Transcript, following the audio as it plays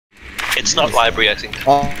It's not library, I think.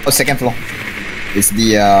 Oh, second floor. It's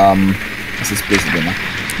the what's this place again?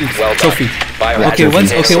 Well Trophy. Okay,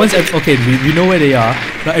 okay, we know where they are.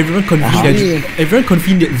 Now everyone convene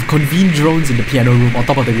drones in the piano room on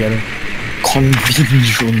top of the piano. Convene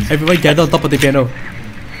drones. Everyone gather on top of the piano.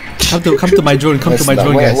 Come to my drone. Come to my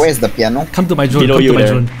drone, guys. Where's the piano? Come to my drone. Below Come you to my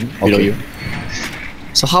there. drone. Below you.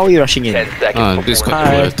 So how are you rushing in? 10 seconds This is before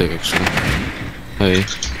quite problematic actually. Hey.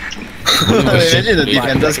 Imagine the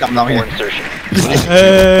defenders come down here. insertion. Oh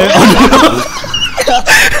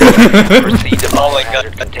Proceed to my God.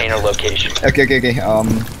 container location. Okay.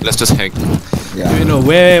 Let's just hang. Yeah. You know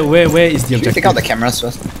where is the You objective? take out the cameras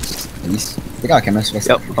first. Please. Take out the cameras first.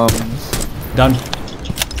 Yep. Done.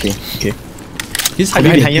 Okay. Just hide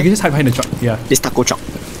behind. You can just hide behind the truck. Yeah. This taco truck.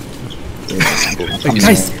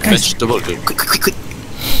 Guys. Vegetable good. Quick.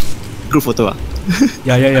 Group photo.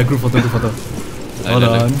 Yeah. Group photo. Hold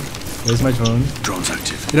on. Where's my drone? Drone's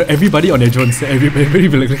active. You know, everybody on their drones. Everybody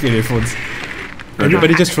will look at their phones.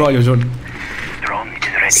 Everybody just throw out your drone.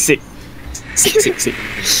 Sick.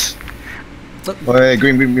 Oi,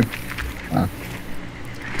 green.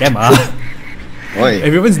 Damn Oi.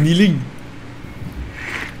 Everyone's kneeling.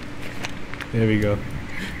 There we go.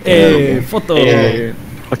 Hey, photo.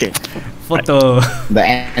 Okay. Photo. The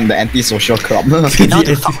anti-social club. Okay, now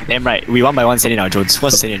to fuck them, right? We one by one send in our drones. Who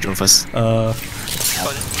wants to send in a drone first?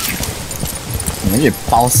 Imagine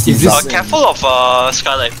pulse. Is this- Careful of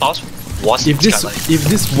Skylight. Pulse was If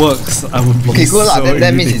this works, I would be Okay, good lah. so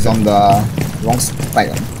That means it's irritated. on the wrong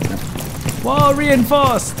side. Wow,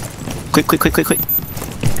 reinforced. Quick. We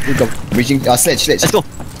go. Reaching. Sledge. Let's go.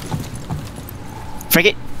 Frag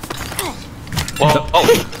it. Whoa,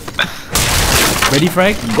 Ready,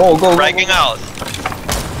 frag? Go. fragging out.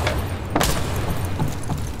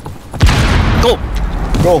 Go.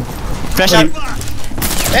 Flash up.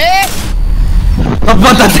 Hey!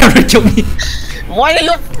 What the terror killed me? Why are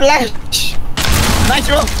you flash? Nice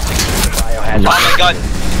roll. Oh my God.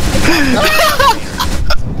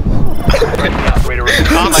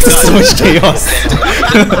 Oh my So God. much chaos.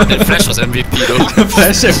 That flash was MVP though.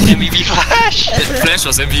 Flash MVP flash. That flash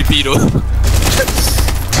was MVP though.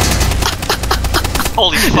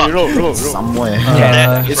 Holy fuck. Roll. Somewhere.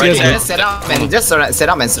 It's right there. Just set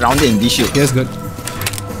up and surround it in D-shield. Yes, good.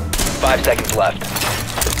 5 seconds left.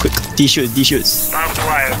 Quick. D-shoots.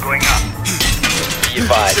 Be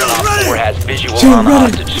advised, Op 4 has visual on the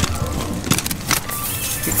hostage.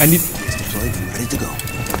 I need.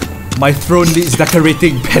 My throne needs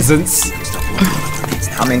decorating, peasants.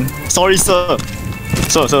 Coming. Sorry, sir.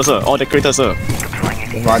 Sir. All decorator, sir.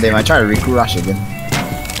 Wow, they might try to recruit rush again.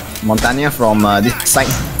 Montania from this side.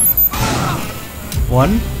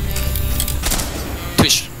 One.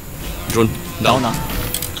 Twitch. Drone. Down.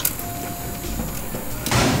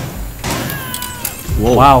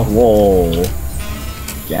 Wow. Whoa.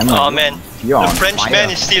 Damn it. Oh man. You're The on Frenchman fire.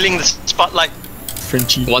 is stealing the spotlight.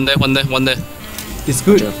 Frenchie. One there. It's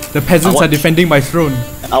good. The peasants are defending my throne.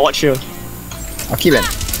 I'll watch you. I'll keep it.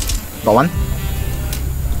 Got one.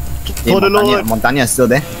 Okay, For the Lord. Montania is still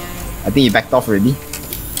there. I think he backed off already.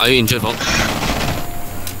 Are you injured, Vox?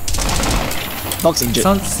 Dog's injured.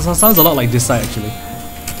 Sounds a lot like this side actually.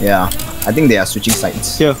 Yeah. I think they are switching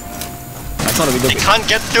sides. Here. I saw the window. They can't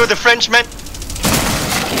get through the Frenchman.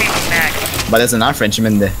 But there's another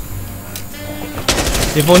Frenchman there.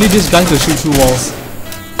 If only this gun could shoot through walls.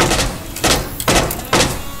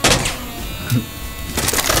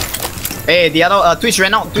 Hey, the other Twitch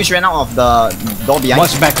ran out of the door behind.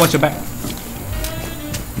 Watch your back.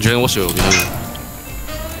 Jalen, what's your behind you?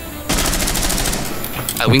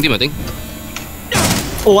 I winged him, I think.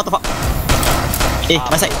 Oh, what the fuck? Hey,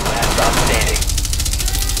 my side. Stop standing.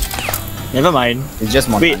 Never mind. It's just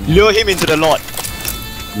Wait, Montania. lure him into the lot.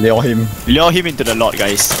 Lure him. Lure him into the lot,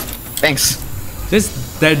 guys. Thanks. They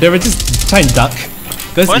were just trying to duck.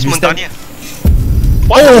 Because Where's if you stand- Montania?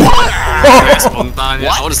 Yes, Montania.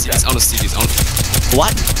 I want to see this.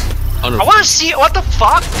 What? I wanna see what the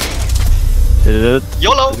fuck?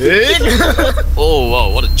 YOLO. Oh wow,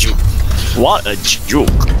 what a juke. What a joke.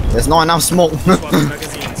 There's not enough smoke.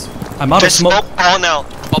 I'm out of Just smoke. smoke all now.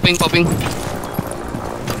 Popping.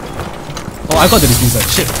 Oh, I got the diffuser.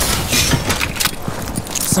 Shit.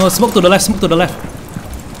 So smoke to the left.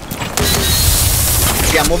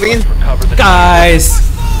 Okay, I'm moving in. Recover the Guys,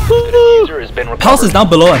 The diffuser has been recovered. Pulse is down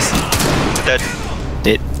below us. Dead.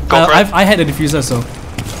 Dead. Go for it. I had a diffuser, so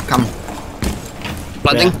Come.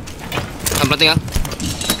 Planting. I'm planting.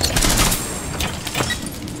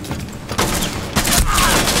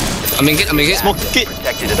 I'm in gate. Smoke it.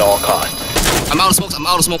 Protected at all costs. I'm out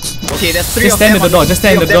of smokes. Okay, there's three just of stand them. in the door. Just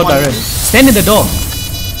stand in the door, Darren. Stand in the door.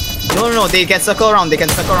 No, they can circle around. They can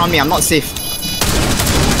circle around me. I'm not safe.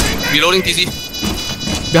 Reloading TC.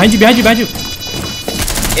 Behind you.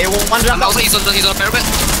 Hey, one jump. Outside, he's on a parapet.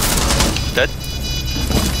 Dead.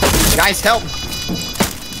 Guys, help!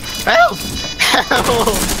 Help!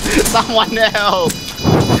 Help! Someone help!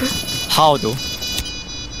 How though?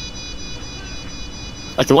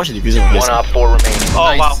 I can watch the diffuser. One op 4 remaining. Oh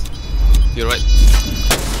Nice. wow. You're right.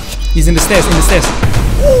 He's in the stairs.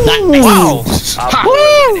 Wow. Op 4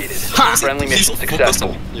 eliminated. Friendly mission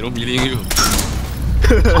successful. You know, meeting you.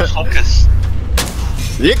 Focus.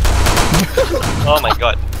 Yick. Oh my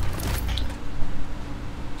god.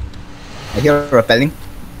 I hear rappelling.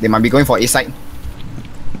 They might be going for A side.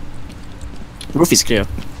 Roof is clear.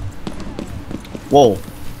 Whoa.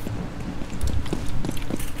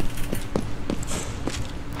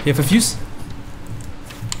 You have a fuse?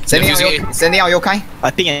 Sending out Yokai. I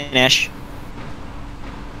think an Ash.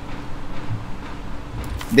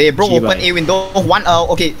 They broke Shiba. open A window. One,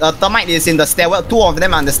 okay, Thermite is in the stairwell. Two of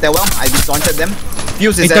them are in the stairwell. I disjointed them.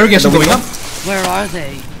 Fuse is Interrogation at the going window. up. Where are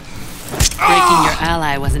they? Breaking your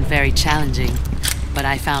ally wasn't very challenging, but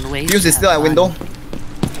I found ways. Fuse to is still have at fun. window.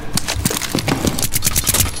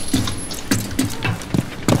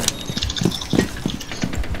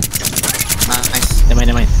 Nice.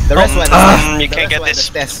 Never mind. The rest were at the stairs. You The can't rest get were at the this.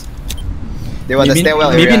 stairs. They were at the Maybe, stairwell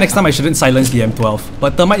maybe area. next time I shouldn't silence the M12.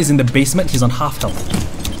 But Thermite is in the basement. He's on half health.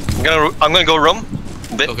 I'm gonna go roam.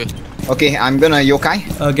 Bit. Okay. Okay, I'm gonna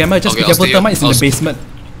Yokai. Gamma, just Okay, be careful. I'll stay Thermite is in here. the basement.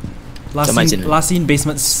 Thermite's in. Last seen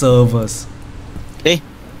basement servers. Hey,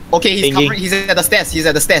 Okay, he's Thinking. covering. He's at the stairs. He's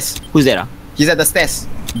at the stairs. who's that? He's at the stairs.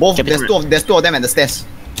 Both. Capital. There's two of them at the stairs.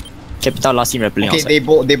 Capital last seen rappelling Okay,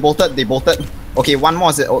 outside. they bolted. Okay, one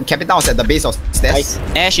more. Capital was at the base of stairs.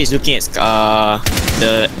 Ash is looking at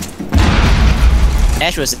the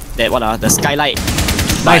Ash was that the skylight.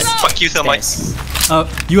 Nice. Fuck you, Thermite. Stairs.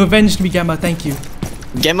 You avenged me, Gamma. Thank you.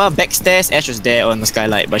 Gamma backstairs. Ash was there on the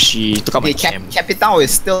skylight, but she took out my Okay, cam. Capital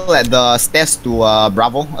is still at the stairs to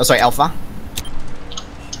Bravo. Sorry, Alpha.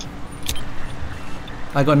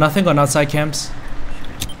 I got nothing on outside camps.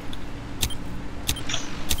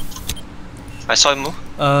 I saw him move.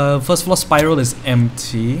 First floor spiral is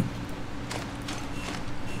empty.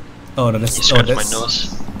 Oh no, that's He scratched my nose.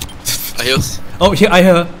 I hear. Oh, here I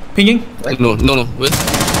hear her pinging. No. Wait.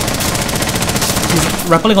 She's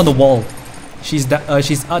rappelling on the wall. She's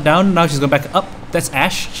down now. She's going back up. That's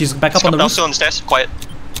Ash. She's back up on the roof. Also on the stairs. Quiet.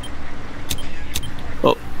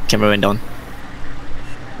 Oh, camera went down.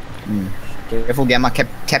 Careful, Gamma.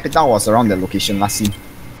 Capital was around the location last seen.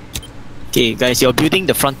 Okay, guys, your building,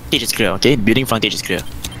 the frontage is clear. Okay, building frontage is clear.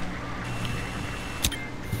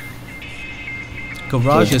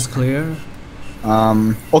 Garage is clear.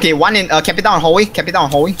 Okay, one in Capital on hallway. Capital on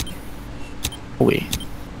hallway. Oh wait.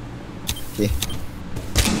 Okay.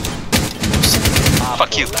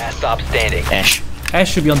 Fuck you. Last stop standing. Ash.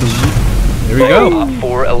 Ash should be on the roof. There we go. Op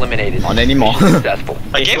 4 eliminated. Not anymore. Mission successful.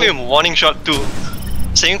 I gave him warning shot too.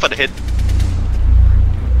 Saving for the hit.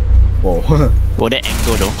 Whoa. Oh, that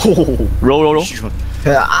angle though. Roll.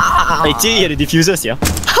 Hey, Jay, you had the diffusers, yeah?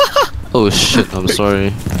 Oh shit, I'm sorry.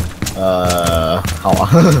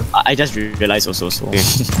 How? I just realized also, so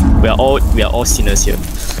we are all sinners here.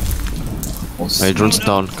 My drone's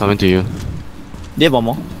down, coming to you. Do you have one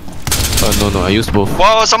more? No, I used both.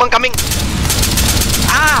 Whoa, someone coming.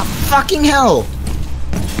 Ah! Fucking hell!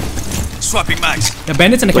 The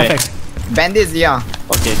bandits and the Where? cafe. Bandits, yeah.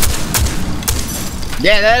 Okay,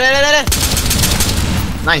 Yeah, there.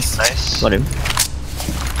 Nice. Nice. got him.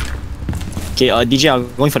 Okay, DJ,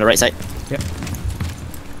 I'm going for the right side.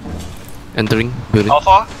 Entering building.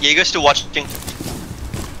 Alpha, Jaeger's still watching.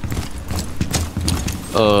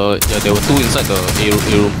 Yeah, there were two inside the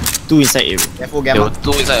A room. Two inside area. Careful, There Gamma. were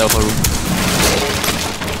two inside Alpha room.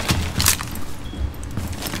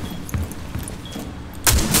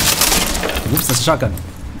 Oops, that's a shotgun.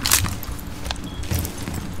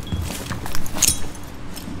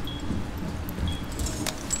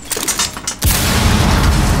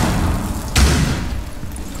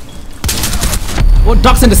 Oh,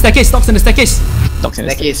 Doc's in the staircase. Docks in the Staircase.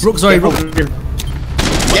 Rook, sorry, Careful. Rook.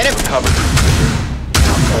 Get him! Covered.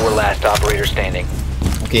 4 last operator standing.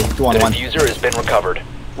 Okay, two The on one. diffuser has been recovered.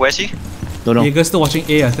 Where's he? Don't know. Jaeger's still watching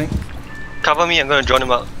A, I think. Cover me, I'm gonna drone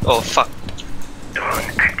him out. Oh fuck.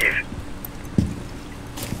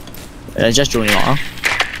 Just drawing out, huh?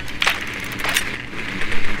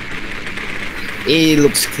 A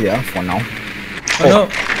looks clear for now. Oh no.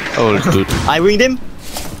 Oh dude. I winged him.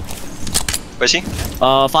 Where's he?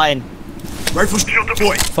 Fine.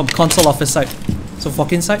 From console office side. So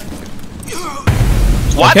fuck inside.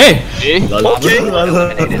 What? Okay. Okay.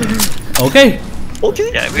 Eliminated. Okay.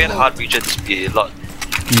 Okay. Yeah, if we had hard regions, it'd be a lot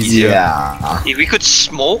Easier. Yeah. If we could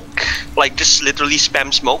smoke, like just literally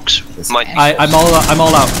spam smokes, might be I'm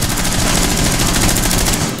all out.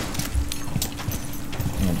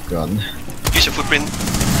 Oh god. use a footprint.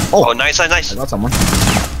 Oh, Oh, nice. I got someone.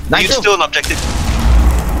 Nice. Mute's still an objective.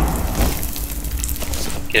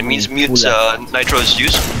 Okay, it means mute's nitro is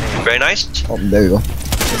used. Very nice. Oh, there you go.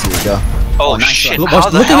 There you go. Oh, nice shit! one. How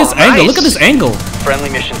the Look at hell? this angle. Nice. Look at this angle. Friendly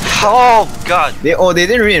mission. Oh god. They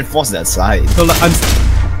didn't reinforce that side. So, like,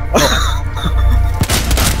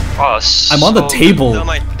 Oh, I'm on the so table.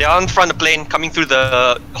 good. They're on front of the plane, coming through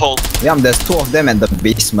the hole. Yeah, there's two of them at the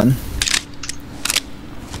basement.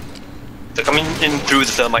 They're coming in through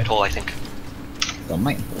the thermite hole, I think. The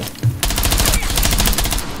mic.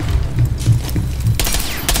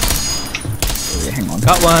 Okay, hang on.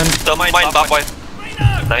 Got one. Thermite barbed wire.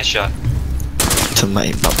 Nice shot. Got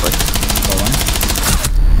one.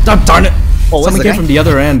 Oh, darn it! Oh, where's Someone the came guy? from the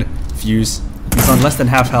other end. Fuse. He's on less than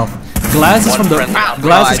half health. Glass is One from the friendly operator.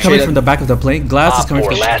 glass Oh, is I coming traded. from the back of the plane. Glass is Op coming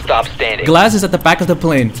 4, from last stop standing. glass is at the back of the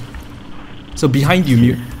plane. So behind you,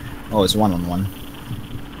 mute. Oh, it's 1-on-1.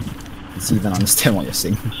 Let's even understand what you're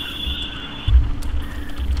saying.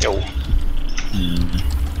 Yo.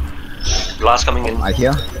 Last coming in. I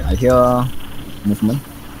hear movement.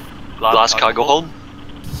 Last cargo hold.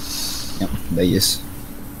 Yep, there he is.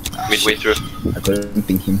 Midway through. I couldn't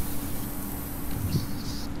ping him.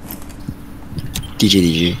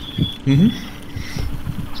 DJ. Mm-hmm.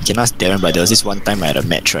 You can ask Darren, but there was this one time I had a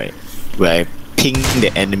match, right? Where I pinged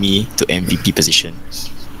the enemy to MVP position.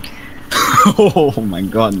 Oh my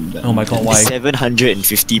god. Oh my god, why?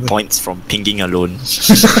 750 points from pinging alone.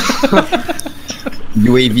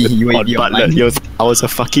 UAV On Butler. online. I was a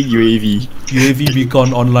fucking UAV. UAV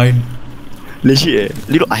beacon online. Legit,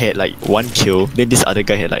 I had like 1 kill, then this other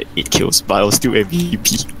guy had like 8 kills, but I was still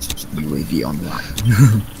MVP. UAV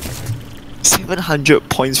online. 700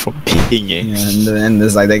 points from ping, eh? Yeah, and then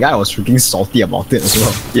there's like the guy was freaking salty about it as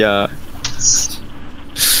well. Yeah.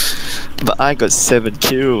 But I got 7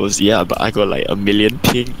 kills, yeah, but I got like 1 million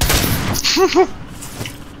ping.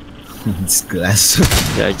 It's glass.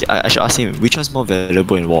 Yeah, I should ask him, which one's more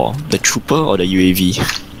valuable in war? The trooper or the UAV?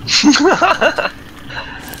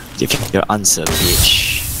 Give your answer,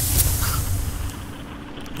 bitch.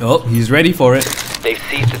 Oh, he's ready for it. They've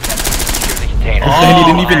ceased attempting to secure the container. And he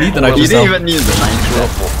didn't even need the nitro You cell. didn't even need the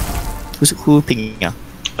nitro. Who pinging?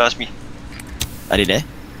 That's me. Are they there?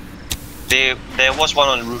 There was one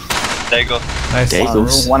on the roof. There you go. Nice. There he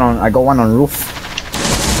goes. I got one on roof.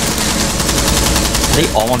 Are they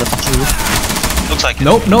all on the fucking roof? Looks like it.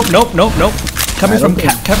 Nope. Coming I from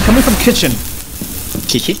don't coming from kitchen.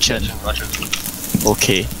 Kitchen. Roger.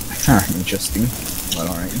 Okay. Huh, interesting. But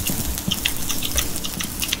alright.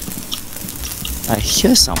 I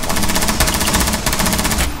hear someone.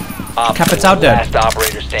 Op Cap, it's 4, out there. last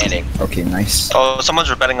operator standing. Okay, nice. Oh,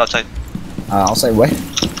 someone's rebelling outside. Outside where?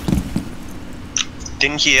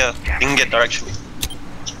 Didn't get direction.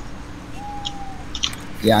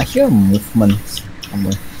 Yeah, I hear movement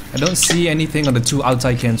somewhere. I don't see anything on the 2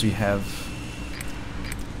 outside cans we have.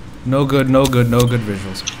 No good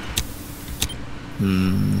visuals.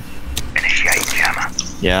 Initiate jammer.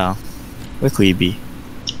 Yeah. Where could he be?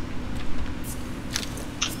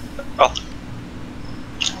 Oh.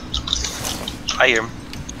 I hear him.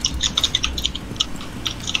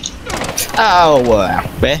 Oh,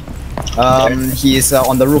 Where? he is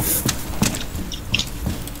on the roof.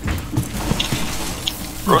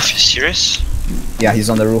 Roof, you serious? Yeah, he's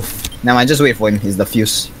on the roof. Now I just wait for him. He's the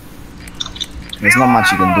fuse. There's not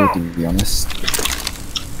much you can do, to be honest.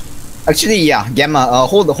 Actually, yeah, Gamma,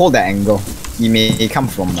 hold that angle. He may come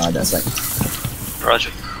from that side.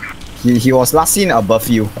 Roger. He was last seen above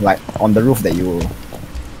you, like on the roof that you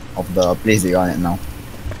of the place that you're at now.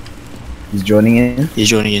 He's joining in. He's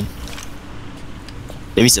joining in.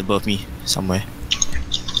 Maybe it's above me somewhere.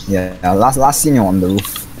 Yeah, last seen you on the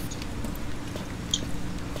roof.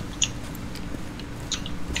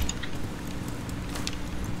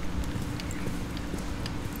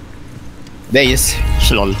 There he is.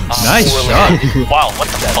 Lol. Nice shot. Wow, what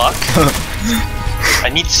the fuck? I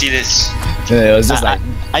need to see this. Yeah, it was just like,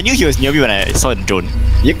 I knew he was near me when I saw the drone.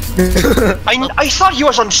 yep. I thought he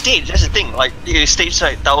was on stage, that's the thing. Like, stage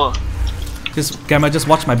side tower. Just Gamma, just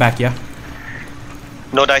watch my back, yeah?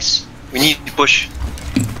 No dice. We need to push.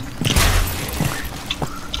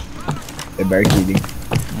 They're barricading.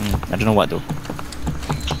 I don't know what though.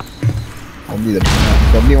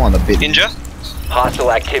 Probably one of the bit. Ninja?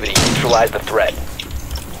 Hostile activity. Neutralize the threat.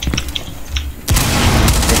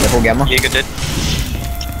 Careful, Gamma. Jaeger did.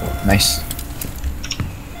 Nice.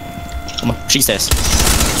 Come on, 3 stairs.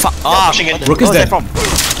 Fuck. Ah, pushing in. Rook is where's that dead. from?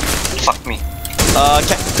 Fuck me.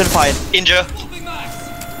 Couldn't fire. Injure.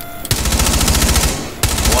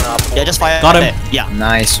 One op. Yeah, just fire. Got him. there. Yeah.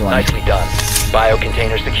 Nice one. Nicely done. Bio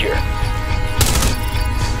container secure.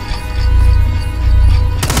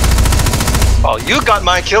 Oh, you got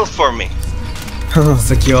my kill for me.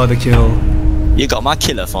 Secure the kill. You got my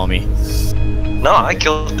killer for me. No, I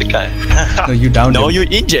killed the guy. No, you downed No, him. you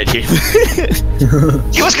injured him.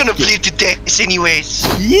 He was gonna bleed to death anyways.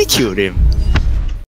 He killed him.